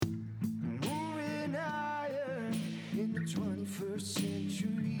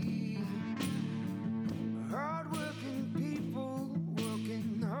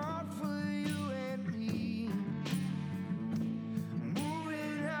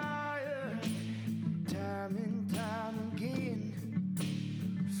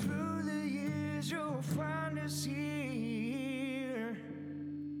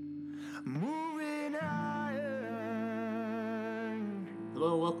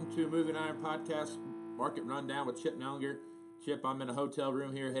welcome to Moving Iron Podcast Market Rundown with Chip Nellinger. Chip, I'm in a hotel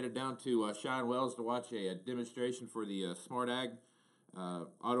room here, headed down to Cheyenne Wells to watch a demonstration for the Smart Ag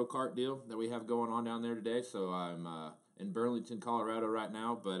auto cart deal that we have going on down there today. So I'm in Burlington, Colorado right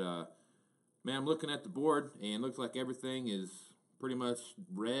now. But, man, I'm looking at the board, and it looks like everything is pretty much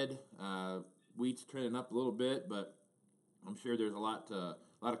red. Wheat's trending up a little bit, but I'm sure there's a lot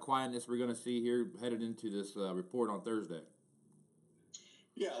of quietness we're going to see here headed into this report on Thursday.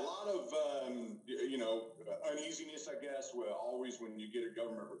 Yeah, a lot of, uneasiness, I guess, always when you get a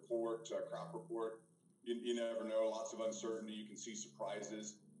government report, crop report, you never know, lots of uncertainty. You can see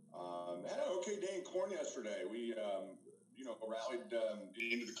surprises. Had an okay day in corn yesterday. We, rallied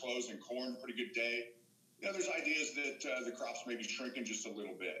into the close in corn, pretty good day. There's ideas that the crops may be shrinking just a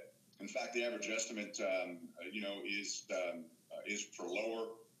little bit. In fact, the average estimate, is for lower,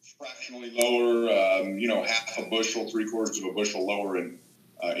 fractionally lower, half a bushel, 3/4 of a bushel lower in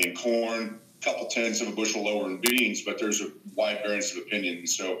corn, a couple tenths of a bushel lower in beans, but there's a wide variance of opinion.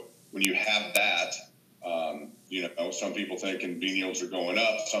 So when you have that, some people thinking bean yields are going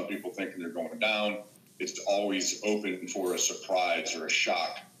up, some people thinking they're going down. It's always open for a surprise or a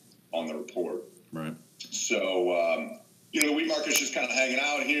shock on the report. Right. So, the wheat market's just kind of hanging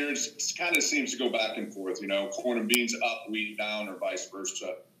out here. It kind of seems to go back and forth, corn and beans up, wheat down, or vice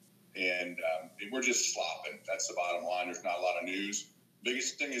versa. And we're just slopping. That's the bottom line. There's not a lot of news.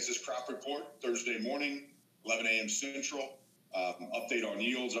 Biggest thing is this crop report, Thursday morning, 11 a.m. Central. Update on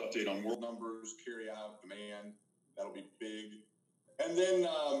yields, update on world numbers, carry out demand. That'll be big. And then,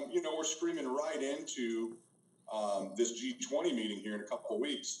 we're screaming right into this G20 meeting here in a couple of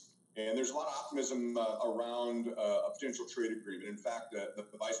weeks. And there's a lot of optimism around a potential trade agreement. In fact, the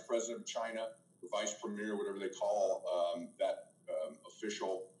vice president of China, the vice premier, whatever they call that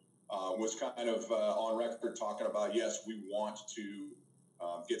official, was kind of on record talking about, yes, we want to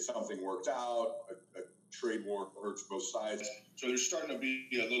get something worked out. A trade war hurts both sides. So there's starting to be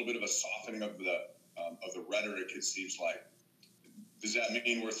a little bit of a softening of the rhetoric, it seems like. Does that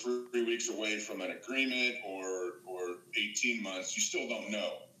mean we're 3 weeks away from an agreement or 18 months? You still don't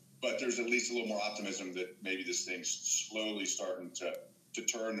know. But there's at least a little more optimism that maybe this thing's slowly starting to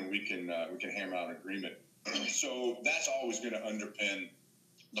turn and we can hammer out an agreement. So that's always going to underpin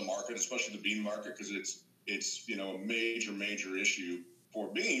the market, especially the bean market, because it's a major issue for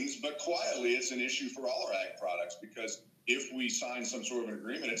beans. But quietly, it's an issue for all our ag products, because if we sign some sort of an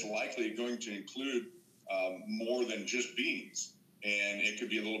agreement, it's likely going to include more than just beans. And it could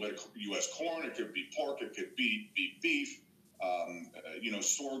be a little bit of U.S. corn, it could be pork, it could be beef,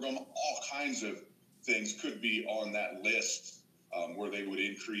 sorghum, all kinds of things could be on that list where they would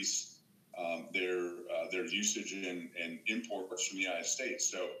increase their usage and imports from the United States.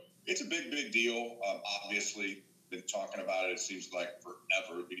 So it's a big deal. Obviously, been talking about it. It seems like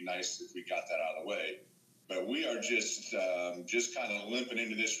forever. It'd be nice if we got that out of the way. But we are just kind of limping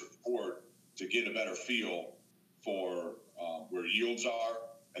into this report to get a better feel for where yields are,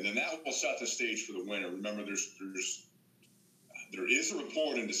 and then that will set the stage for the winter. Remember, there is a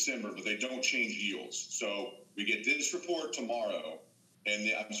report in December, but they don't change yields. So we get this report tomorrow,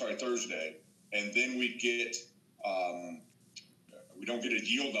 Thursday, and then we don't get a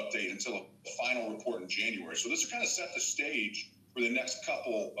yield update until a final report in January. So this will kind of set the stage for the next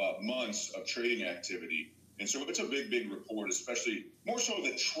couple months of trading activity. And so it's a big report, especially more so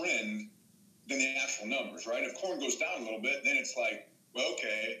the trend than the actual numbers, right? If corn goes down a little bit, then it's like, well,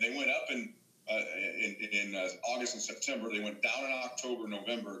 okay, they went up in August and September. They went down in October,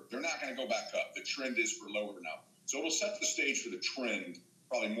 November. They're not going to go back up. The trend is for lower now. So it'll set the stage for the trend,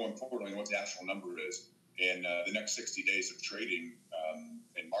 probably more importantly, what the actual number is. And the next 60 days of trading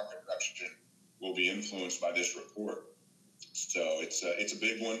and market correction will be influenced by this report. So it's a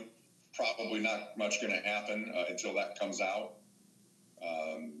big one. Probably not much going to happen until that comes out.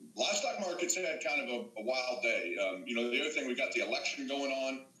 Livestock markets had kind of a wild day. The other thing, we got the election going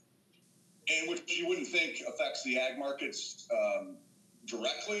on, and which you wouldn't think affects the ag markets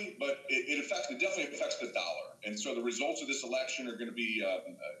directly, but it definitely affects the dollar. And so the results of this election are going to be,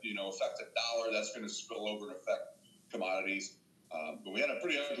 affect the dollar. That's going to spill over and affect commodities. But we had a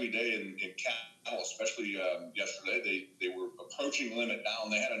pretty ugly day in cattle, especially yesterday. They were approaching limit down.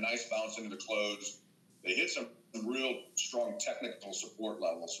 They had a nice bounce into the close. They hit some real strong technical support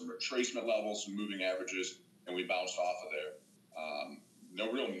levels, some retracement levels, some moving averages, and we bounced off of there.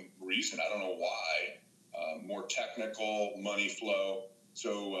 No real reason. I don't know why. More technical, money flow.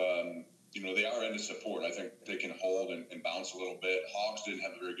 So, they are into support. I think they can hold and bounce a little bit. Hogs didn't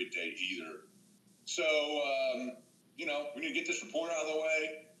have a very good day either. So, we need to get this report out of the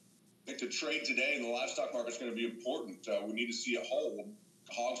way. I think the trade today in the livestock market is going to be important. We need to see it hold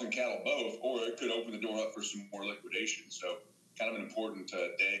hogs and cattle both, or it could open the door up for some more liquidation. So kind of an important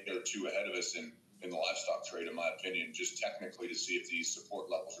day or two ahead of us in the livestock trade, in my opinion, just technically to see if these support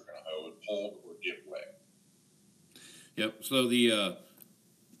levels are going to hold or give way. Yep. So the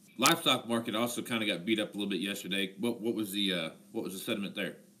livestock market also kind of got beat up a little bit yesterday. What was the sentiment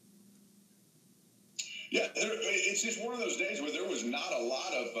there? Yeah, it's just one of those days where there was not a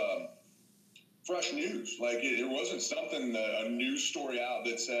lot of fresh news. Like it wasn't something, a news story out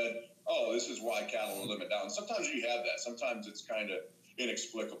that said, oh, this is why cattle are limit down. Sometimes you have that. Sometimes it's kind of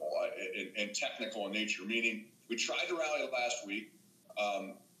inexplicable and technical in nature, meaning we tried to rally last week.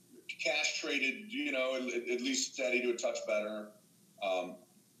 Cash traded, at least steady to a touch better,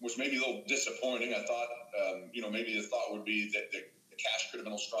 was maybe a little disappointing. I thought, maybe the thought would be that the cash could have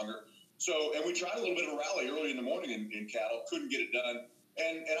been a little stronger. So, and we tried a little bit of a rally early in the morning in cattle, couldn't get it done.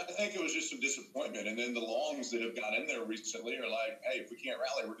 And I think it was just some disappointment. And then the longs that have got in there recently are like, hey, if we can't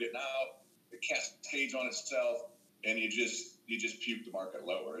rally, we're getting out. It cascades on itself, and you just puke the market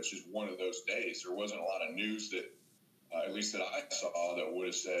lower. It's just one of those days. There wasn't a lot of news that, at least that I saw, that would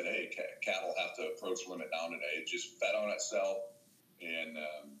have said, hey, cattle have to approach limit down today. It just fed on itself, and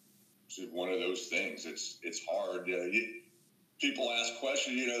it's just one of those things. It's hard. People ask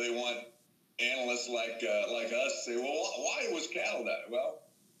questions. They want analysts like us say, well, why was cattle that? Well,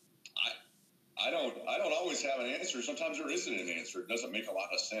 I don't always have an answer. Sometimes there isn't an answer. It doesn't make a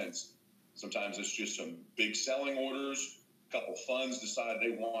lot of sense. Sometimes it's just some big selling orders. A couple funds decide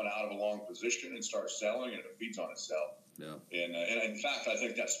they want out of a long position and start selling, and it feeds on itself. Yeah. And in fact, I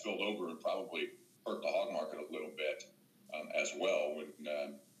think that spilled over and probably hurt the hog market a little bit as well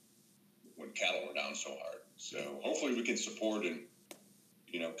when cattle were down so hard. So hopefully we can support and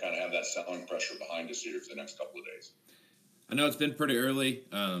kind of have that selling pressure behind us here for the next couple of days. I know it's been pretty early,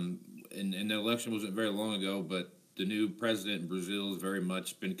 and the election wasn't very long ago, but the new president in Brazil has very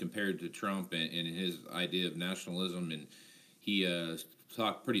much been compared to Trump and his idea of nationalism, and he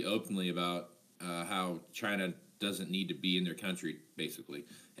talked pretty openly about how China doesn't need to be in their country, basically,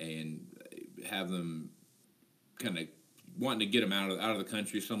 and have them kind of wanting to get them out of the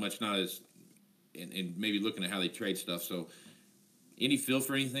country so much, not as, and maybe looking at how they trade stuff. So any feel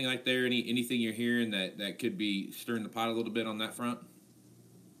for anything like there? Anything you're hearing that could be stirring the pot a little bit on that front?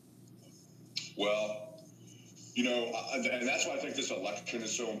 Well, and that's why I think this election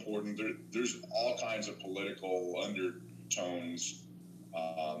is so important. There's all kinds of political undertones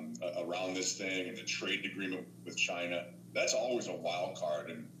around this thing, and the trade agreement with China. That's always a wild card,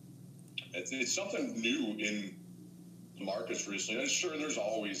 and it's something new in the markets recently. I'm sure there's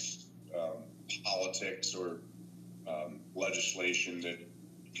always politics or legislation that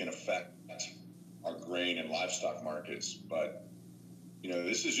can affect our grain and livestock markets, but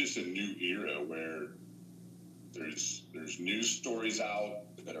this is just a new era where there's news stories out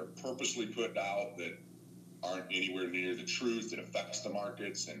that are purposely put out that aren't anywhere near the truth. That affects the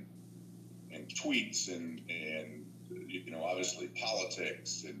markets, and tweets and obviously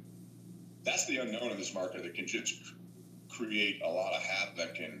politics, and that's the unknown in this market that can just create a lot of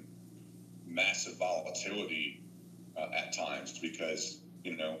havoc and massive volatility at times, because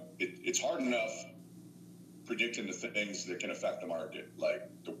it's hard enough predicting the things that can affect the market, like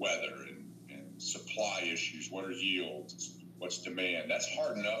the weather and supply issues. What are yields? What's demand? That's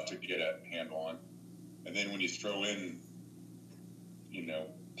hard enough to get a handle on. And then when you throw in,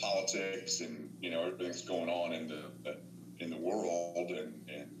 politics and everything's going on in the world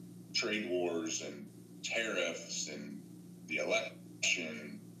and trade wars and tariffs and the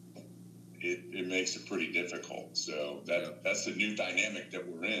election, it makes it pretty difficult. So that's the new dynamic that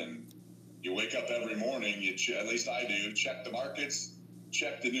we're in. You wake up every morning, at least I do, check the markets,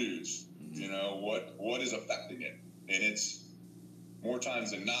 check the news. What is affecting it? And it's more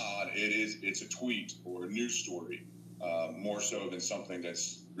times than not, it's a tweet or a news story, more so than something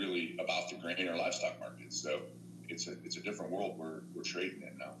that's really about the grain or livestock market. So it's a different world we're trading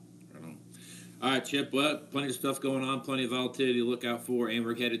in now. All right, Chip. Well, plenty of stuff going on, plenty of volatility to look out for, and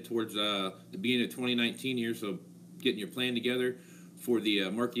we're headed towards the beginning of 2019 here. So getting your plan together for the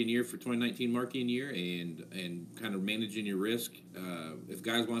marketing year, for 2019 marketing year, and kind of managing your risk. If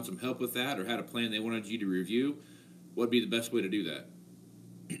guys want some help with that or had a plan they wanted you to review, what would be the best way to do that?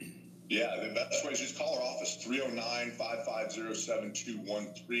 Yeah, the best way is just call our office,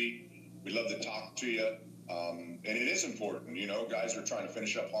 309-550-7213. We'd love to talk to you. And it is important, guys are trying to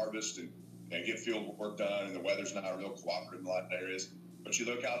finish up harvest and get field work done, and the weather's not real cooperative in a lot of areas. But you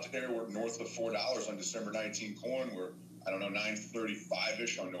look out there, we're north of $4 on December 19 corn. We're,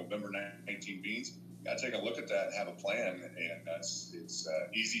 $9.35-ish on November 19 beans. You got to take a look at that and have a plan, and it's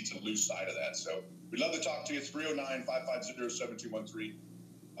easy to lose sight of that. So we'd love to talk to you, 309-550-7213.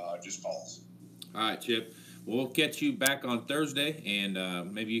 just calls. All right, Chip. We'll catch you back on Thursday,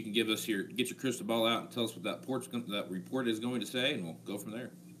 and maybe you can get your crystal ball out and tell us what that report is going to say, and we'll go from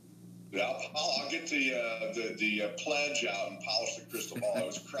there. Yeah, I'll get the pledge out and polish the crystal ball. It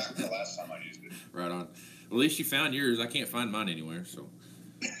was cracked the last time I used it. Right on. At least you found yours. I can't find mine anywhere, so.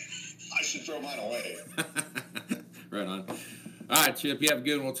 I should throw mine away. Right on. All right, Chip. You have a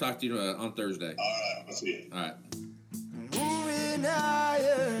good one. We'll talk to you on Thursday. All right. I'll see you. All right. Moving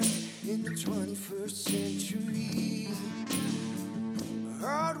higher in the 21st century.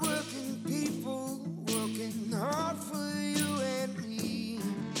 Hard-working people working hard for you and me.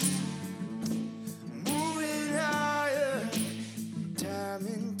 Moving higher, time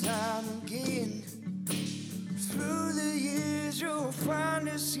and time again. Through the years you'll find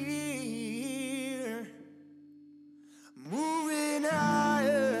us here.